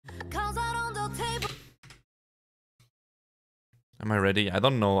Am I ready? I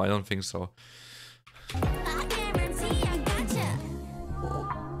don't know. I don't think so.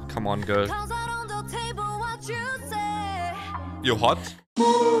 Come on, girl. You hot?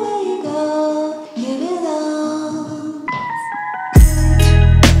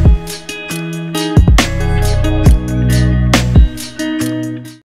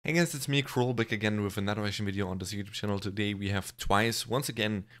 Hey guys, it's me, Kroll, back again with another reaction video on this YouTube channel. Today we have TWICE once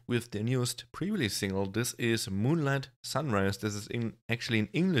again with their newest pre-release single. This is Moonlight Sunrise. This is actually an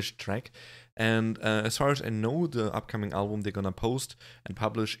English track, and as far as I know, the upcoming album they're gonna post and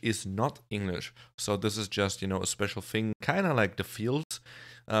publish is not English. So this is just, you know, a special thing, kind of like The Fields.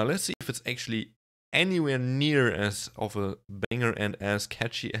 Let's see if it's actually anywhere near as of a banger and as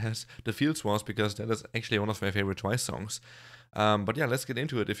catchy as The Fields was, because that is actually one of my favorite TWICE songs. But yeah, let's get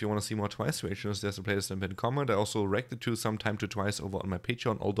into it. If you want to see more TWICE reactions, there's a playlist in the comment. I also reacted to some time to TWICE over on my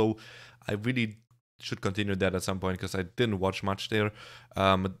Patreon, although I really should continue that at some point because I didn't watch much there.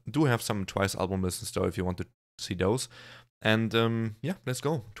 I do have some TWICE album listens though if you want to see those. And yeah, let's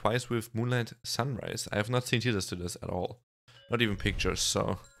go. TWICE with Moonlight Sunrise. I have not seen teasers to this at all. Not even pictures,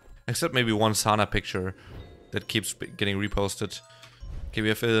 so... Except maybe one Sana picture that keeps getting reposted. Okay, we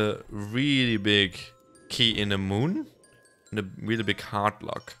have a really big key in the moon. And a really big heart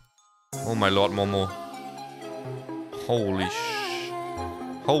lock. Oh my lord, Momo. Holy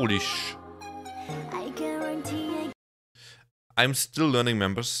sh. I'm still learning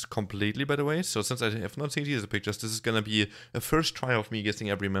members completely, by the way. So since I have not seen these pictures, this is gonna be a first try of me guessing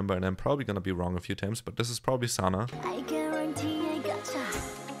every member, and I'm probably gonna be wrong a few times, but this is probably Sana.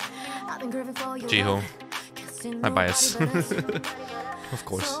 JIHYOO. My bias. Of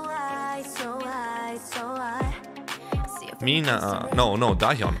course. Mina, no,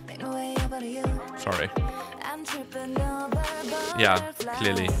 Dahyun. Sorry. Yeah,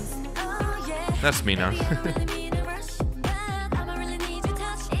 clearly. That's Mina.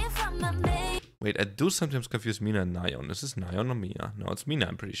 Wait, I do sometimes confuse Mina and Nayeon. Is this Nayeon or Mina? No, it's Mina,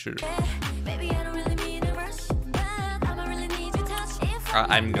 I'm pretty sure.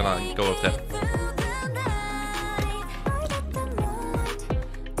 I'm gonna go with that.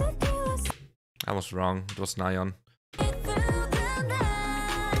 I was wrong, it was Nayeon.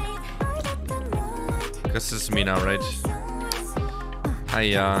 This is Mina, right?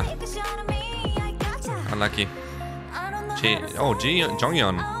 Hiya. Unlucky.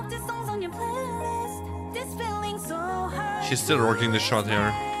 Jonghyun. She's still rocking the shot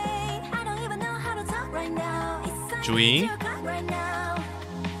here. Jui.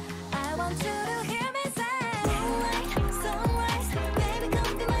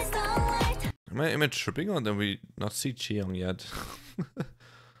 Am I tripping, or did we not see CHAEYOUNG yet?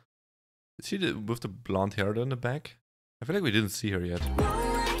 Is she with the blonde hair in the back? I feel like we didn't see her yet.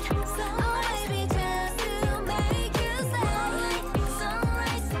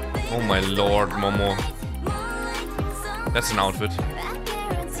 Oh my lord, Momo. That's an outfit.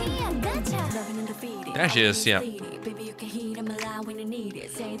 There she is, yeah.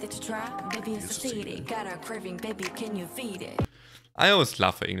 I always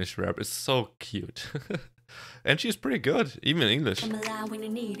love her English rap, it's so cute. And she's pretty good, even in English.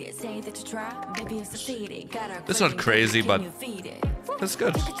 It's not crazy, but that's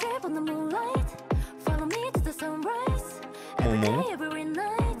good. Momo.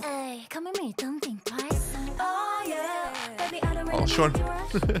 Oh, sure.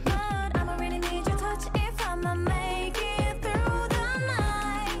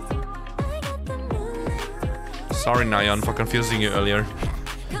 Sorry, Nayeon, for confusing you earlier.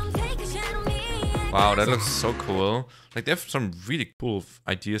 Wow, that looks so cool. Like, they have some really cool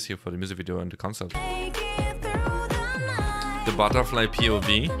ideas here for the music video and the concept. The butterfly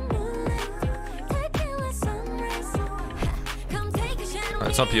POV. Oh,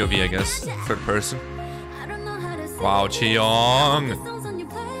 it's not POV, I guess. Third person. Wow, CHAEYOUNG.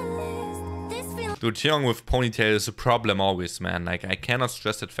 Dude, CHAEYOUNG with ponytail is a problem always, man. Like, I cannot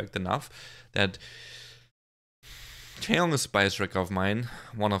stress that fact enough. That CHAEYOUNG is a bias tracker of mine,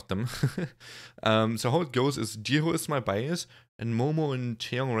 one of them. So how it goes is JIHYOOO is my bias, and Momo and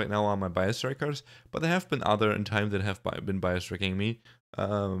CHAEYOUNG right now are my bias trackers, but there have been other in time that have been bias tracking me.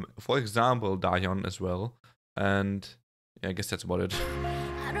 For example, Dahyun as well, and yeah, I guess that's about it.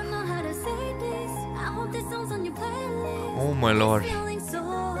 Oh my lord.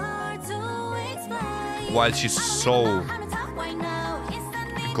 While she's so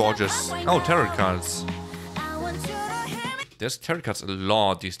gorgeous. Oh, tarot cards. There's tarot cards a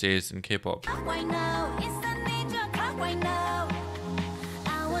lot these days in K-pop.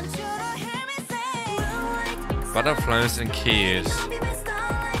 Butterflies and keys.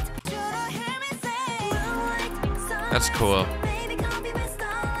 That's cool.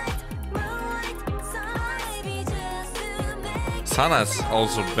 Sana's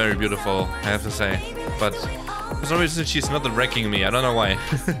also very beautiful, I have to say. But for some reason she's not wrecking me, I don't know why.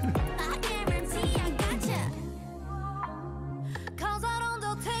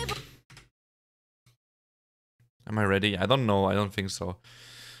 Am I ready? I don't know, I don't think so.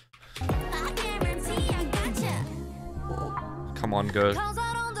 Come on, girl.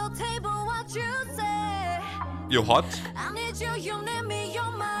 You hot?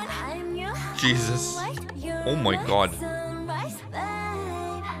 Jesus. Oh my god.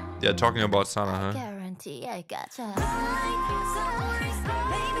 They're talking about Sana, huh?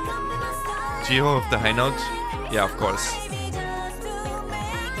 JIHYOO with the high note? Yeah, of course.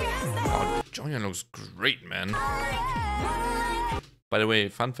 Oh, Jonghyun looks great, man. By the way,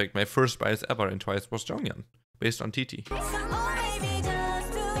 fun fact, my first bias ever in TWICE was Jonghyun, based on TT.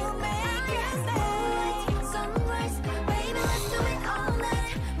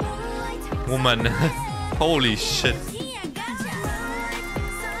 Woman. Holy shit.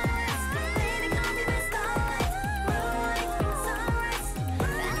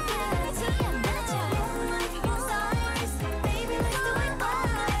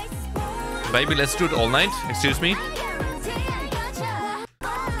 Baby, let's do it all night. Excuse me.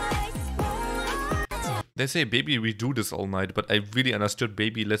 They say, baby, we do this all night, but I really understood,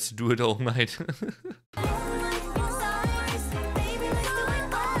 baby, let's do it all night.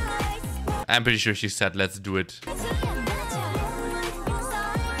 I'm pretty sure she said, let's do it.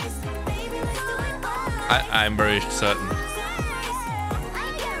 I'm very certain.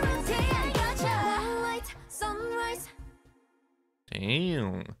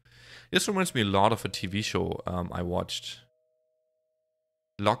 Damn. This reminds me a lot of a TV show I watched.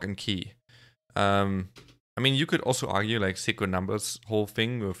 Lock and Key. I mean, you could also argue like Secret Numbers whole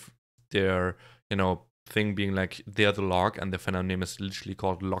thing with their, you know, thing being like they're the lock and the final name is literally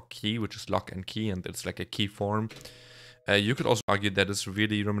called Lock Key, which is lock and key, and it's like a key form. You could also argue that it's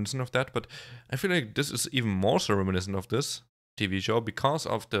really reminiscent of that, but I feel like this is even more so reminiscent of this TV show because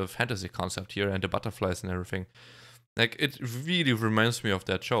of the fantasy concept here and the butterflies and everything. Like, it really reminds me of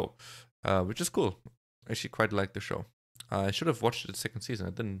that show, which is cool. I actually quite like the show. I should have watched the second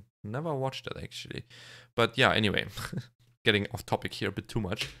season. I never watched it actually. But yeah, anyway, getting off topic here a bit too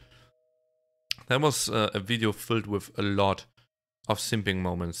much. That was a video filled with a lot of simping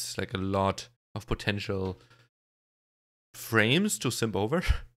moments, like a lot of potential frames to simp over,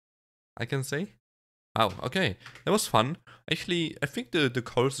 I can say. Wow, okay, that was fun. Actually, I think the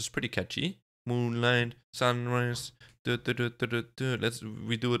chorus is pretty catchy. Moonlight, sunrise, we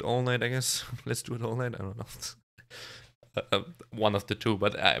do it all night, I guess. Let's do it all night, I don't know. One of the two,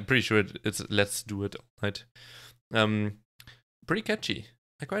 but I'm pretty sure it's let's do it all night. Pretty catchy.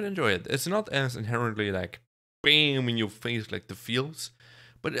 I quite enjoy it. It's not as inherently like bam in your face like the feels,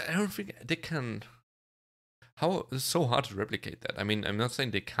 but I don't think they can. How it's so hard to replicate that. I mean, I'm not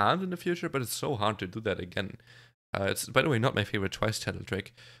saying they can't in the future, but it's so hard to do that again. It's, by the way, not my favorite TWICE title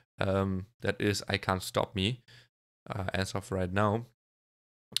track. That is I Can't Stop Me, as of right now.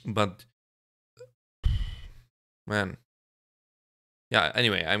 But man, yeah.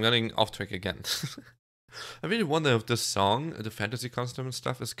 Anyway, I'm getting off track again. I really wonder if this song, the fantasy costume and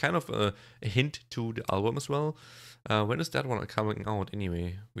stuff, is kind of a hint to the album as well. When is that one coming out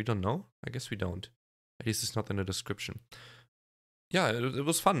anyway? We don't know? I guess we don't. At least it's not in the description. Yeah, it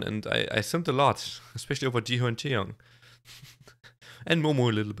was fun, and I simped a lot, especially over JIHYOO and CHAEYOUNG. And MOMO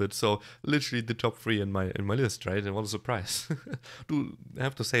a little bit, so literally the top 3 in my list, right? And what a surprise. Do I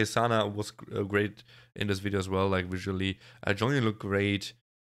have to say, Sana was great in this video as well, like visually. Jonghyun looked great.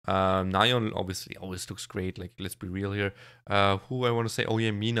 Nayeon obviously always looks great, like let's be real here. Who I want to say, oh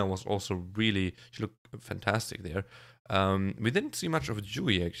yeah, Mina was also really, she looked fantastic there. We didn't see much of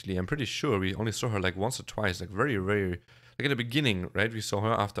Jui actually. I'm pretty sure we only saw her like once or twice, like very like in the beginning, right? We saw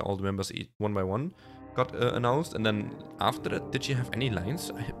her after all the members one by one got announced, and then after that, did she have any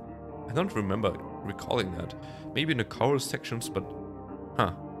lines? I don't remember recalling that. Maybe in the chorus sections, but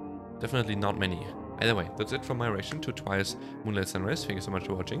definitely not many. Either way, that's it from my reaction to TWICE Moonlight Sunrise. Thank you so much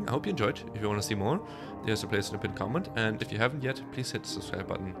for watching. I hope you enjoyed. If you want to see more, there's a place in the pinned comment. And if you haven't yet, please hit the subscribe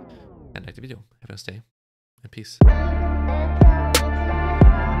button and like the video. Have a nice day and peace.